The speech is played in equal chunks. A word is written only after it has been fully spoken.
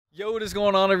Yo, what is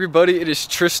going on, everybody? It is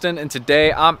Tristan, and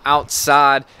today I'm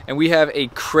outside and we have a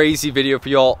crazy video for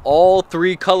y'all. All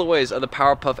three colorways of the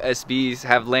Powerpuff SBs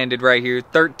have landed right here.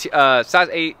 Size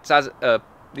 8,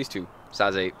 these two,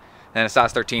 size 8, and a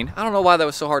size 13. I don't know why that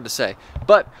was so hard to say,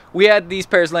 but we had these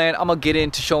pairs land. I'm gonna get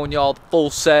into showing y'all the full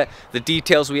set, the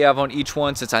details we have on each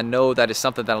one, since I know that is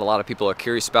something that a lot of people are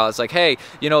curious about. It's like, hey,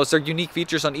 you know, is there unique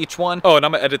features on each one? Oh, and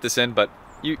I'm gonna edit this in, but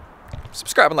you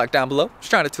subscribe and like down below.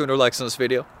 Just trying to 200 likes on this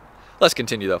video. Let's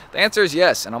continue though. The answer is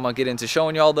yes, and I'm gonna get into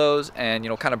showing y'all those and, you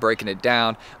know, kind of breaking it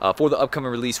down for the upcoming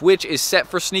release, which is set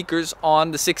for sneakers on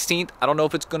the 16th. I don't know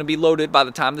if it's gonna be loaded by the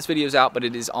time this video is out, but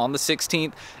it is on the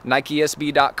 16th.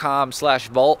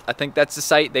 NikeSB.com/vault. I think that's the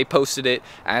site. They posted it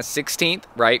as 16th,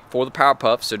 right, for the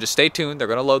Powerpuff. So just stay tuned. They're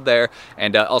gonna load there,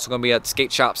 and also gonna be at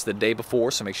skate shops the day before.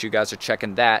 So make sure you guys are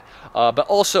checking that. But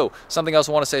also something else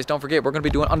I want to say is don't forget we're gonna be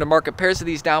doing undermarket pairs of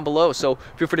these down below. So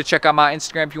feel free to check out my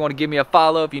Instagram if you want to give me a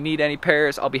follow. If you need any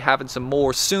pairs, I'll be having some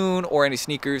more soon, or any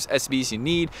sneakers, SBs you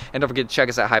need. And don't forget to check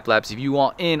us at HYPELABS if you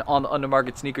want in on the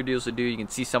undermarket sneaker deals we do. You can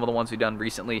see some of the ones we've done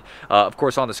recently. Of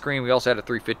course, on the screen, we also had a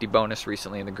 350 bonus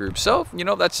recently in the group. So, you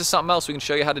know, that's just something else we can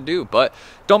show you how to do. But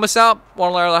don't miss out.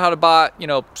 Want to learn how to buy, you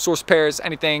know, source pairs,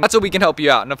 anything. That's what we can help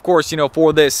you out. And of course, you know,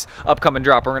 for this upcoming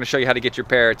drop, we're going to show you how to get your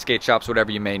pair at skate shops,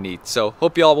 whatever you may need. So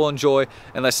hope you all will enjoy,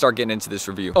 and let's start getting into this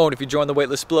review. Oh, and if you join the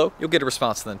waitlist below, you'll get a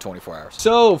response within 24 hours.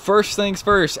 So first things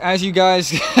first, as you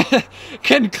guys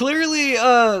can clearly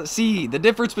see the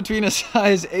difference between a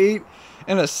size 8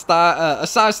 and a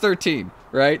size 13,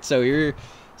 right? So here,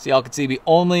 so y'all can see the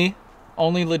only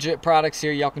legit products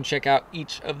here. Y'all can check out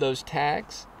each of those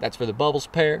tags. That's for the Bubbles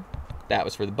pair, that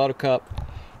was for the Buttercup,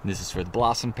 and this is for the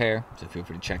Blossom pair, so feel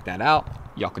free to check that out.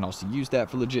 Y'all can also use that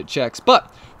for legit checks.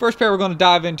 But first pair we're going to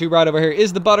dive into right over here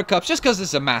is the Buttercups, just because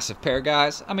it's a massive pair,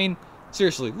 guys. I mean,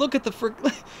 seriously, look at the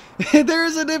there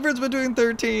is a difference between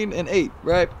 13 and 8,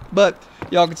 right? But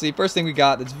y'all can see, first thing we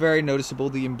got that's very noticeable,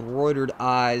 the embroidered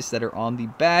eyes that are on the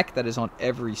back. That is on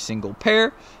every single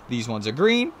pair. These ones are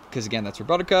green, because again, that's for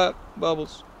Buttercup,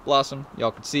 Bubbles, Blossom.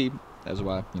 Y'all can see, that's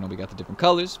why, you know, we got the different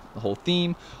colors, the whole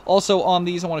theme. Also on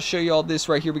these, I want to show you all this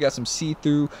right here. We got some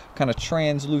see-through, kind of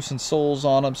translucent soles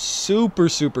on them. Super,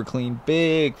 super clean.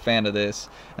 Big fan of this.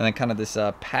 And then kind of this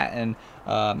patent,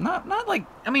 not like,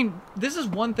 I mean, this is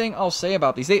one thing I'll say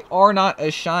about these. They are not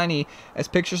as shiny as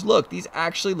pictures look. These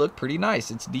actually look pretty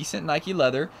nice. It's decent Nike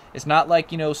leather. It's not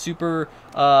like, you know, super,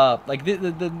 like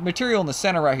the material in the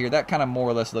center right here, that kind of more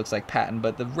or less looks like patent.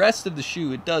 But the rest of the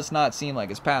shoe, it does not seem like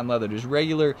it's patent leather. There's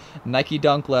regular Nike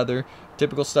Dunk leather,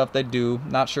 typical stuff they do.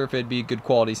 Not sure if it'd be good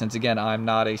quality, since again, I'm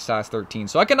not a size 13,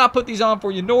 so I cannot put these on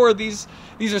for you, nor are these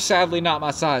are sadly not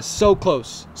my size. So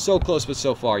close but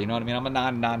so far, you know what I mean? I'm a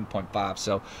 9.5,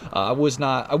 so I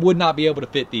would not be able to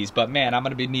fit these, but man, I'm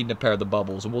going to be needing a pair of the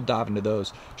Bubbles, and we'll dive into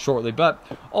those shortly. But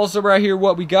also right here,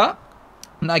 what we got,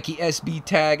 Nike SB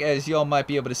tag, as y'all might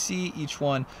be able to see. Each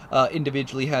one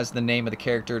individually has the name of the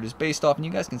character it is based off, and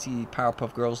you guys can see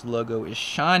Powerpuff Girls logo is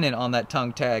shining on that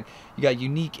tongue tag. You got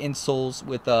unique insoles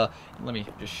with let me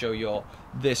just show you all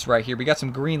this right here. We got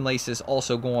some green laces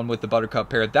also going with the Buttercup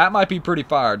pair. That might be pretty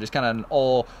fire, just kind of an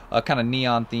all kind of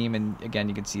neon theme. And again,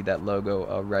 you can see that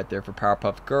logo right there for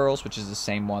Powerpuff Girls, which is the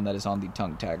same one that is on the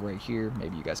tongue tag right here.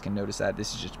 Maybe you guys can notice that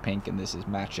this is just pink and this is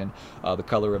matching the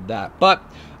color of that. But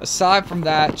aside from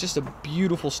that, just a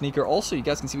beautiful sneaker. Also, you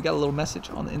guys can see we got a little message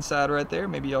on the inside right there.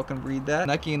 Maybe y'all can read that.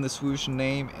 Nike and the swoosh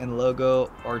name and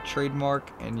logo are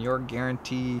trademark, and your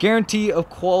guarantee of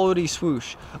quality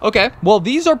swoosh. Okay, well,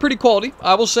 these are pretty quality,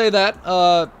 I will say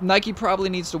that. Nike probably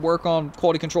needs to work on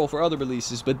quality control for other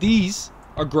releases, but these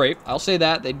are great. I'll say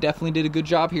that. They definitely did a good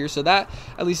job here. So that,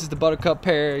 at least, is the Buttercup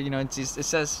pair. You know, it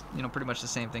says, you know, pretty much the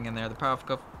same thing in there. The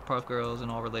Powerpuff Girls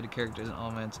and all related characters and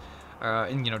elements.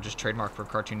 And, you know, just trademark for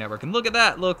Cartoon Network. And look at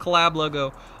that little collab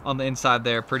logo on the inside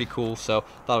there. Pretty cool. So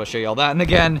thought I would show you all that. And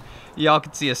again, y'all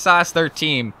can see a size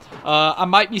 13. I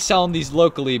might be selling these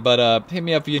locally, but hit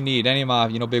me up if you need any of my,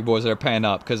 you know, big boys that are paying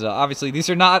up, because obviously these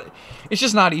are not, it's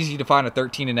just not easy to find a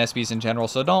 13 in SBs in general.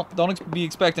 So don't be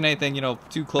expecting anything, you know,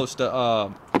 too close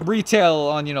to retail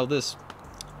on, you know, this.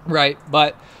 Right,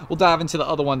 but we'll dive into the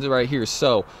other ones right here.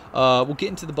 So we'll get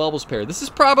into the Bubbles pair. This is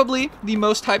probably the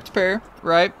most hyped pair,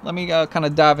 right? Let me kind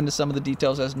of dive into some of the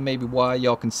details as to maybe why.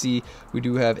 Y'all can see we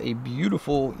do have a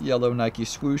beautiful yellow Nike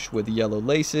swoosh with yellow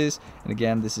laces, and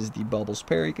again, this is the Bubbles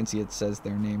pair. You can see it says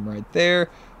their name right there.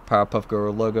 Powerpuff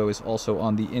Girl logo is also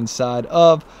on the inside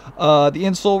of the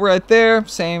insole right there,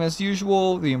 same as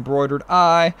usual. The embroidered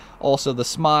eye, also the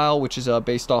smile, which is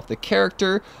based off the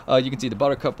character. You can see the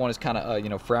Buttercup one is kind of you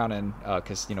know, frowning,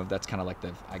 because you know, that's kind of like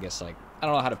the, I guess, like I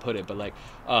don't know how to put it, but like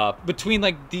between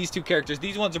like these two characters,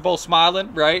 these ones are both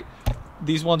smiling, right?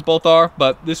 These ones both are,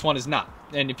 but this one is not.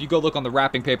 And if you go look on the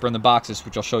wrapping paper in the boxes,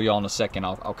 which I'll show you all in a second,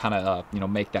 I'll kind of you know,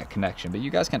 make that connection. But you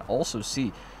guys can also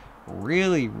see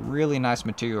really nice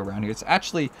material around here. It's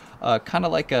actually kind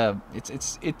of like a,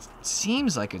 it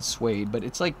seems like it's suede, but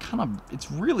it's like kind of,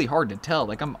 it's really hard to tell.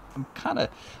 Like I'm kind of,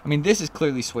 I mean, this is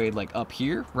clearly suede like up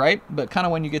here, right? But kind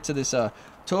of when you get to this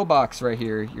toe box right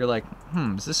here, you're like,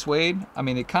 is this suede? I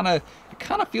mean, it kind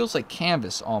of feels like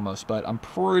canvas almost, but I'm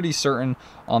pretty certain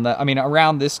on that. I mean,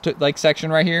 around this like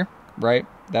section right here, right?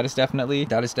 That is definitely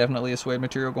a suede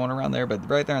material going around there, but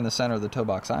right there in the center of the toe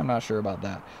box, I'm not sure about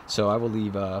that. So I will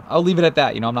leave I'll leave it at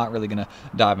that. You know, I'm not really gonna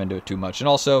dive into it too much. And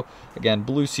also, again,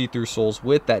 blue see-through soles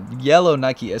with that yellow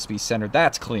Nike SB center.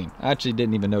 That's clean. I actually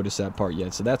didn't even notice that part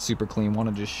yet, so that's super clean. Want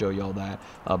to just show you all that.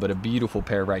 But a beautiful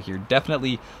pair right here.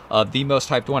 Definitely the most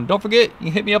hyped one. Don't forget, you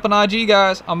can hit me up on IG,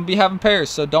 guys. I'm gonna be having pairs,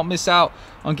 so don't miss out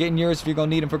on getting yours if you're gonna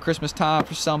need them for Christmas time,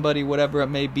 for somebody, whatever it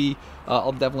may be.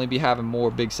 I'll definitely be having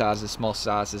more big sizes, small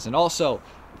sizes. And also,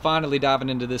 finally diving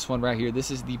into this one right here. This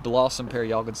is the Blossom pair.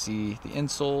 Y'all can see the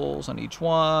insoles on each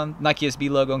one. Nike SB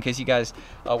logo, in case you guys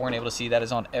weren't able to see. That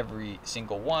is on every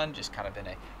single one, just kind of in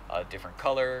a different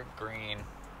color, green,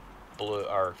 blue,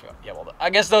 or yeah, well, I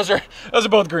guess those are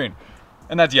both green,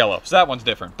 and that's yellow, so that one's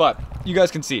different. But you guys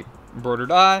can see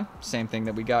embroidered eye, same thing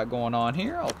that we got going on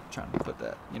here. I'll try to put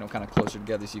that, you know, kind of closer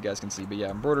together so you guys can see. But yeah,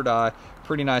 embroidered eye,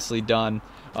 pretty nicely done.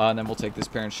 And then we'll take this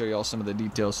pair and show you all some of the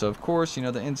details. So of course, you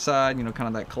know, the inside, you know, kind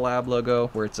of that collab logo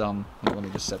where it's you know, let me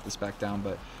just set this back down,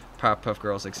 but Powerpuff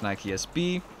Girls X Nike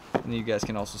SB. And then you guys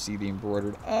can also see the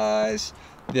embroidered eyes,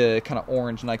 the kind of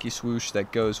orange Nike swoosh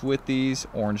that goes with these,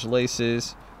 orange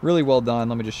laces. Really well done.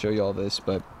 Let me just show you all this,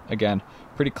 but again,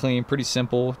 pretty clean, pretty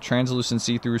simple. Translucent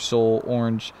see-through sole,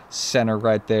 orange center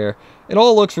right there. It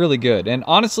all looks really good, and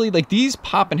honestly, like, these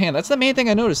pop in hand. That's the main thing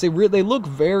I noticed. They look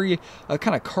very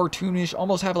kind of cartoonish,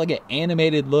 almost have like an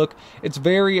animated look. It's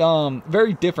very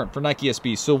very different for Nike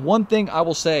SB. So one thing I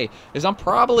will say is I'm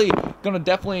probably gonna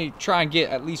definitely try and get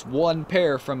at least one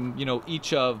pair from, you know,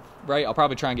 each of, right? I'll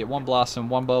probably try and get one Blossom,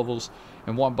 one Bubbles,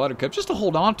 and one Buttercup, just to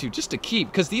hold on to, just to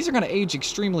keep, because these are going to age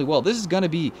extremely well. This is going to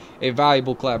be a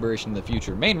valuable collaboration in the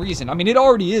future. Main reason, I mean, it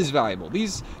already is valuable.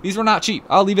 These were not cheap.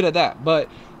 I'll leave it at that. But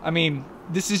I mean,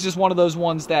 this is just one of those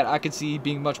ones that I could see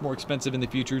being much more expensive in the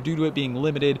future due to it being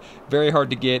limited, very hard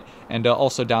to get, and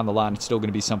also down the line, it's still going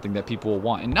to be something that people will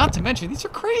want. And not to mention, these are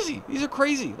crazy. These are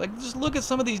crazy. Like, just look at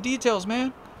some of these details,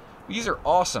 man. These are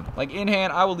awesome. Like, in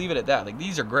hand, I will leave it at that. Like,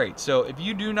 these are great. So if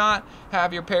you do not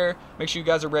have your pair, make sure you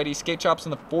guys are ready. Skate shop's on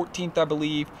the 14th, I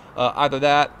believe. Either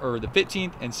that or the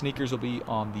 15th, and sneakers will be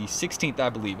on the 16th, I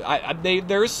believe.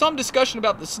 There is some discussion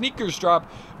about the sneakers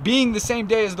drop being the same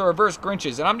day as the reverse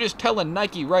Grinches, and I'm just telling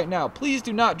Nike right now, please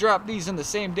do not drop these in the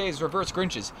same day as reverse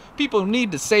Grinches. People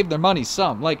need to save their money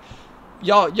some. Like,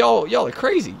 y'all are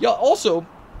crazy. Y'all also,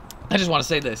 I just want to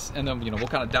say this, and then, you know, we'll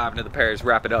kind of dive into the pairs,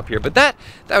 wrap it up here. But that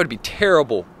would be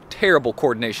terrible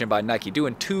coordination by Nike,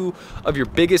 doing two of your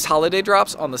biggest holiday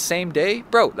drops on the same day.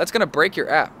 Bro, that's going to break your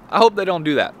app. I hope they don't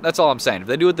do that. That's all I'm saying. If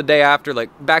they do it the day after, like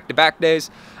back-to-back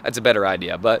days, that's a better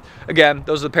idea. But again,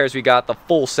 those are the pairs we got, the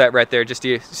full set right there, just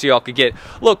so y'all could get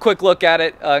a little quick look at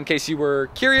it in case you were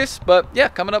curious. But yeah,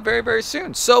 coming up very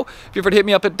soon. So if you ever hit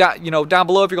me up at down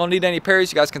below if you're gonna need any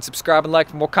pairs, you guys can subscribe and like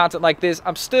for more content like this.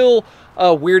 I'm still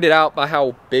weirded out by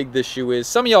how big this shoe is.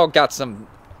 Some of y'all got some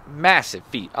massive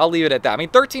feet. I'll leave it at that. I mean,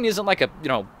 13 isn't like a, you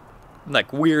know,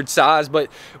 like weird size,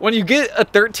 but when you get a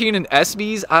 13 in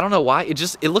SBs, I don't know why,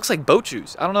 it looks like boat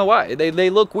shoes. I don't know why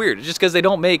they look weird. It's just because they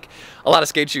don't make a lot of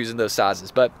skate shoes in those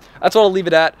sizes. But that's what I'll leave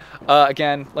it at.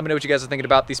 Again, let me know what you guys are thinking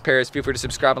about these pairs. Feel free to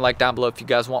subscribe and like down below if you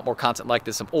guys want more content like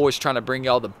this. I'm always trying to bring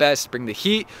y'all the best, bring the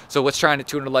heat. So let's try and hit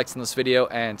 200 likes in this video,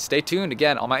 and stay tuned.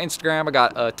 Again, on my Instagram, I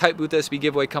got a Tight Booth SB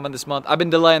giveaway coming this month. I've been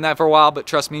delaying that for a while, but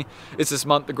trust me, it's this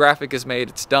month. The graphic is made,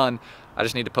 it's done. I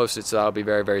just need to post it, so that'll be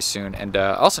very soon. And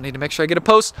I also need to make sure I get a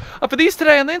post up for these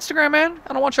today on the Instagram, man.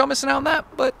 I don't want y'all missing out on that,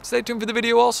 but stay tuned for the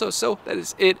video also. So that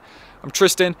is it. I'm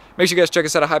Tristan. Make sure you guys check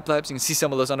us out at HYPELABS. You can see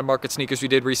some of those undermarket sneakers we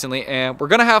did recently, and we're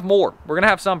going to have more. We're going to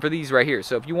have some for these right here.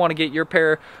 So if you want to get your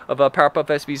pair of Powerpuff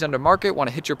SBs under market, want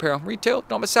to hit your pair on retail,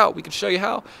 don't miss out. We can show you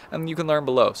how, and you can learn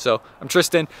below. So I'm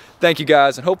Tristan. Thank you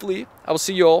guys, and hopefully I will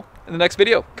see you all in the next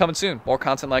video. Coming soon. More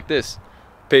content like this.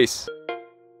 Peace.